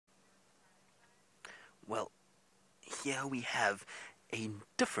Well, here we have a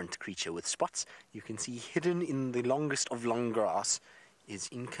different creature with spots. You can see hidden in the longest of long grass is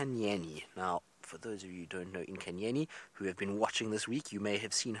Inkanyeni. Now, for those of you who don't know Inkanyeni, who have been watching this week, you may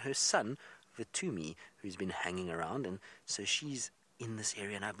have seen her son, Vitumi, who's been hanging around, and so she's in this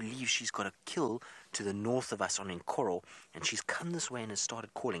area, and I believe she's got a kill to the north of us on Nkoro, and she's come this way and has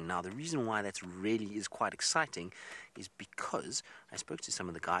started calling. Now, the reason why that really is quite exciting is because I spoke to some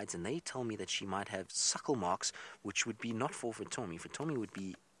of the guides, and they tell me that she might have suckle marks, which would be not for Tommy. For Tommy would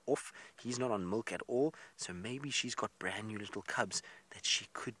be off. He's not on milk at all, so maybe she's got brand new little cubs that she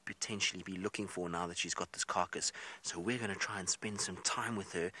could potentially be looking for now that she's got this carcass. So we're going to try and spend some time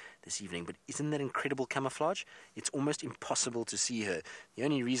with her this evening. But isn't that incredible camouflage? It's almost impossible to see her. The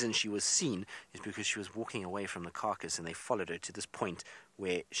only reason she was seen is because she was walking away from the carcass, and they followed her to this point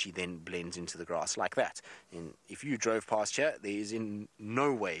where she then blends into the grass like that. And if you drove past here, there is in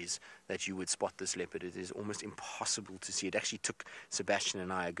no ways that you would spot this leopard. It is almost impossible to see. It actually took Sebastian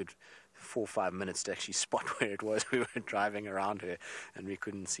and I a good 4 or 5 minutes to actually spot where it was. We were driving around her and we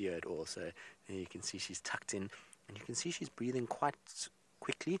couldn't see her at all. So there you can see she's tucked in, and you can see she's breathing quite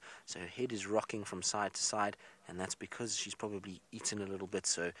quickly, so her head is rocking from side to side, and that's because she's probably eaten a little bit,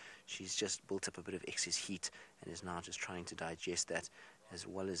 so she's just built up a bit of excess heat and is now just trying to digest that, as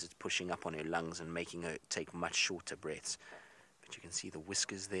well as it's pushing up on her lungs and making her take much shorter breaths. But you can see the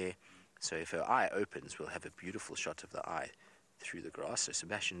whiskers there, so if her eye opens, we'll have a beautiful shot of the eye through the grass. So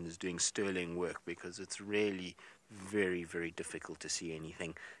Sebastian is doing sterling work, because it's really very, very difficult to see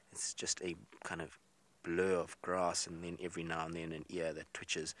anything. It's just a kind of blur of grass, and then every now and then an ear that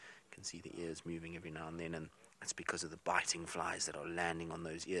twitches. You can see the ears moving every now and then, and that's because of the biting flies that are landing on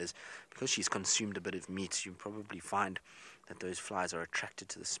those ears. Because she's consumed a bit of meat, you probably find that those flies are attracted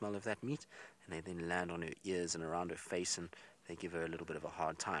to the smell of that meat, and they then land on her ears and around her face, and they give her a little bit of a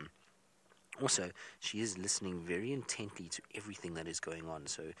hard time. Also, she is listening very intently to everything that is going on,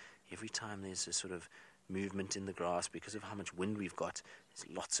 so every time there's a sort of movement in the grass, because of how much wind we've got,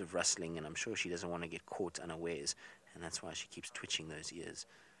 there's lots of rustling, and I'm sure she doesn't want to get caught unawares, and that's why she keeps twitching those ears.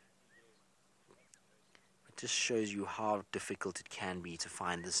 It just shows you how difficult it can be to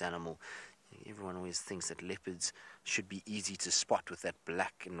find this animal. Everyone always thinks that leopards should be easy to spot with that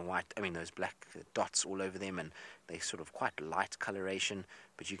black and white, those black dots all over them, and they sort of quite light coloration.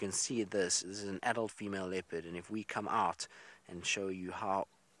 But you can see this is an adult female leopard, and if we come out and show you how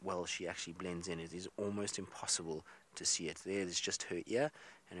well she actually blends in, it is almost impossible to see it. There's just her ear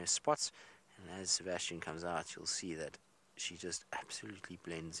and her spots, and as Sebastian comes out, you'll see that she just absolutely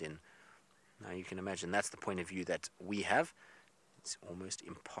blends in. Now you can imagine that's the point of view that we have. It's almost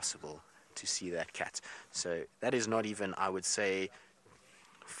impossible to see that cat. So that is not even, I would say,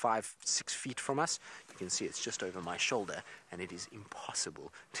 5-6 feet from us. You can see it's just over my shoulder, and it is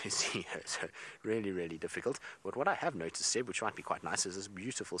impossible to see her. So really, really difficult. But what I have noticed, Seb, which might be quite nice, is this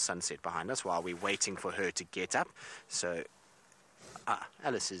beautiful sunset behind us while we're waiting for her to get up. So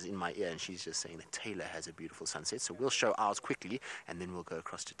Alice is in my ear, and she's just saying that Taylor has a beautiful sunset. So we'll show ours quickly, and then we'll go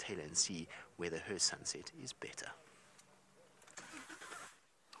across to Taylor and see whether her sunset is better.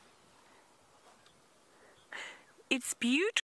 It's beautiful.